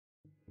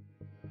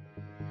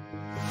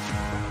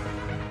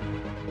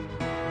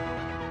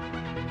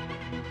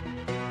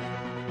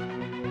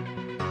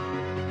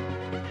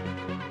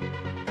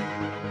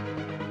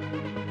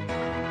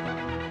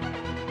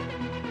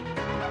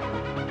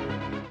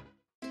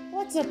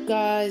What's up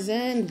guys,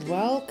 and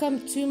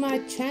welcome to my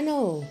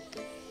channel.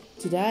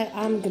 Today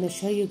I'm gonna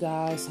show you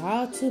guys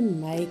how to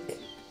make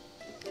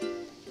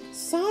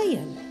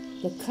cyan,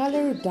 the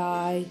color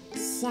dye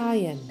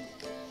cyan.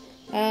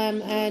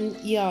 And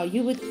yeah,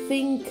 you would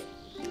think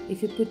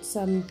if you put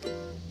some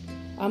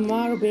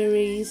amar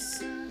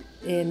berries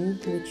in,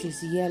 which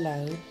is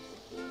yellow,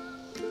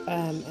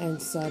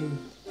 and some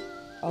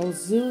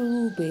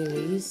alzuru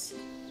berries,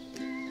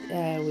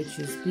 which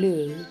is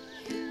blue,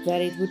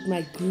 that it would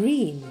make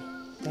green,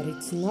 but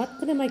it's not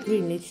gonna make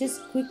green. Let's just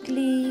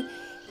quickly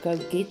go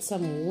get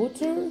some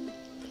water.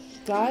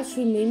 Guys,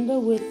 remember,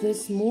 with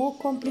this more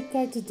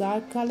complicated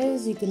dye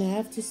colors, you're gonna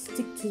have to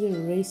stick to the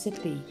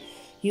recipe.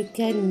 You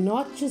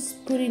cannot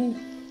just put in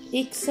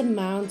X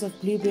amount of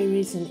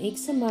blueberries and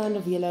X amount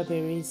of yellow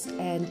berries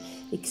and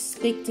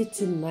expect it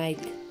to make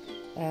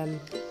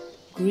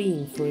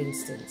green, for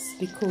instance,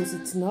 because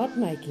it's not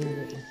making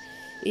green.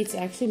 It's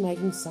actually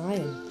making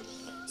cyan.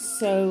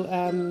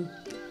 So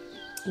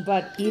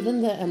but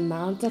even the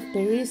amount of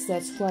berries,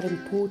 that's quite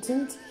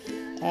important.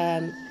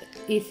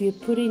 If you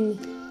put in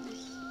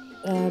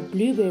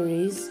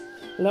blueberries,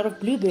 a lot of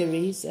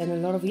blueberries and a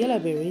lot of yellow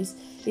berries,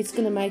 it's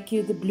going to make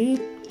you the blue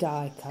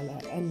dye color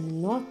and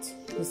not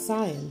the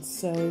cyan.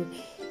 So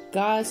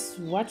guys,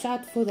 watch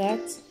out for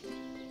that.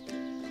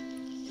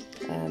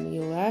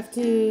 You'll have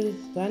to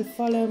don't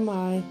follow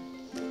my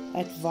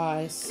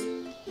advice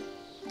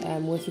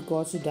with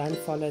regards to don't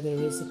follow the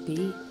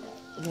recipe.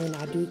 When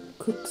I do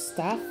cook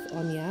stuff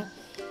on here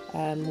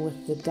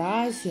with the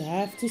dyes, you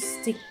have to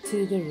stick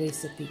to the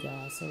recipe,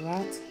 guys.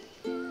 Alright,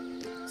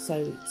 so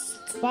it's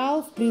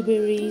 12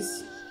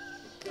 blueberries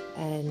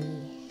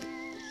and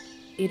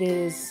it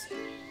is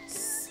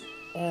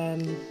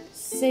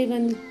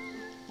 7,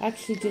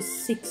 actually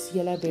just 6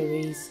 yellow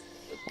berries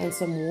and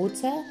some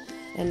water,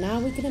 and now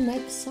we're gonna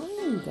make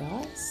cyan,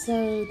 guys.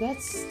 So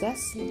that's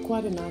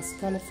quite a nice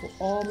color for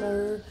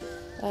armor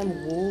and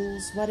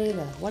walls,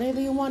 whatever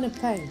you want to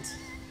paint,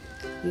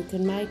 you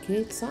can make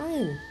it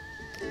cyan.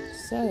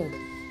 So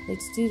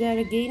let's do that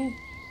again.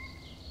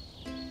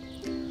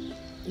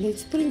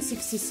 Let's put in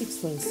 66,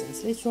 for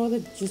instance. Let's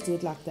rather just do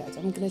it like that.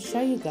 I'm going to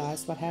show you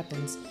guys what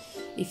happens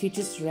if you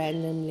just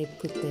randomly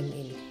put them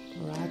in.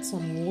 Alright,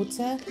 some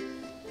water,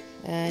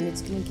 and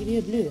it's going to give you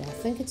a blue. I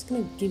think it's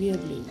going to give you a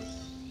blue.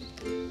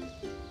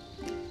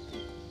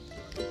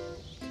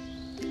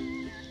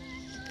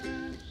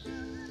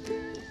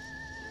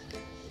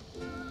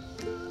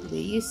 There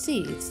you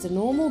see, it's the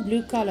normal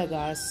blue color,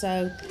 guys.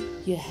 So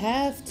you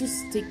have to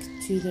stick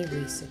to the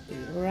recipe.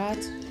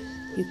 Alright,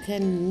 you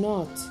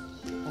cannot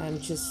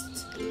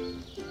just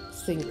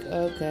think,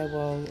 okay,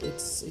 well,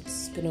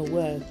 it's gonna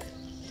work.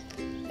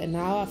 And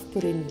now I've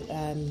put in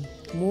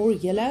more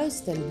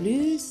yellows than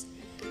blues,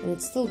 and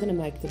it's still gonna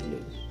make the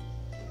blue.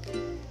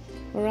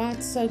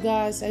 Alright, so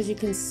guys, as you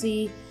can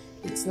see,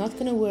 it's not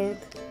gonna work.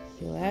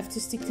 You'll have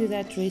to stick to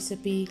that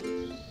recipe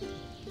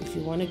if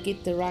you want to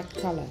get the right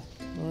color.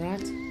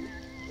 Alright,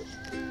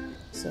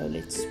 so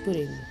let's put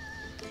in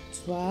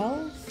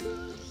 12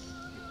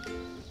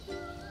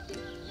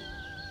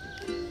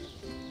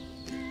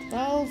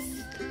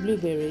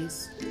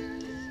 blueberries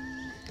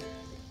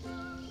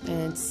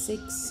and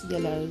 6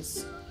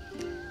 yellows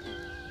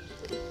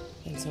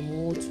and some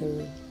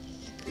water.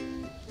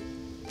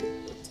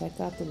 Take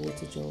out the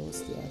water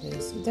jars, the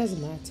others, it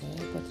doesn't matter,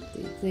 but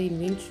the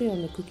inventory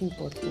on the cooking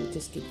pot will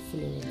just get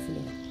fuller and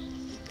fuller.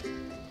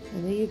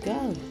 And there you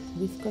go,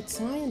 we've got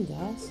cyan,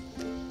 guys,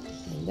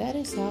 and that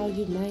is how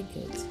you make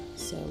it.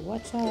 So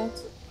watch out,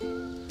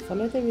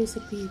 follow the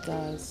recipe,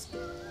 guys.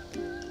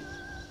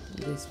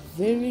 It is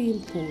very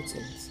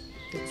important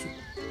that you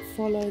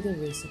follow the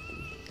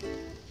recipe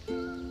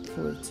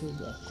for it to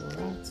work.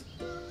 Alright,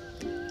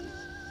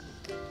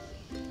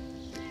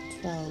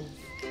 12,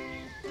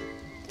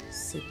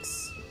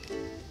 6,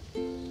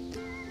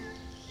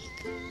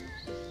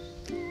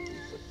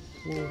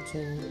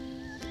 water,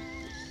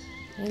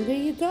 and there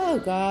you go,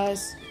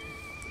 guys.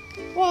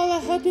 Well, I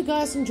hope you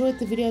guys enjoyed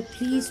the video.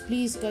 Please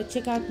go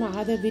check out my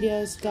other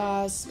videos,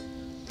 guys.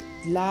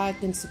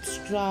 Like and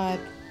subscribe,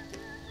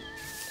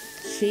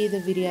 share the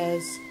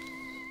videos.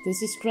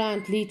 This is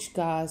Cyan Dye,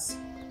 guys.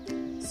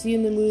 See you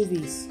in the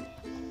movies.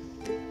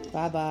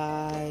 Bye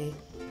bye.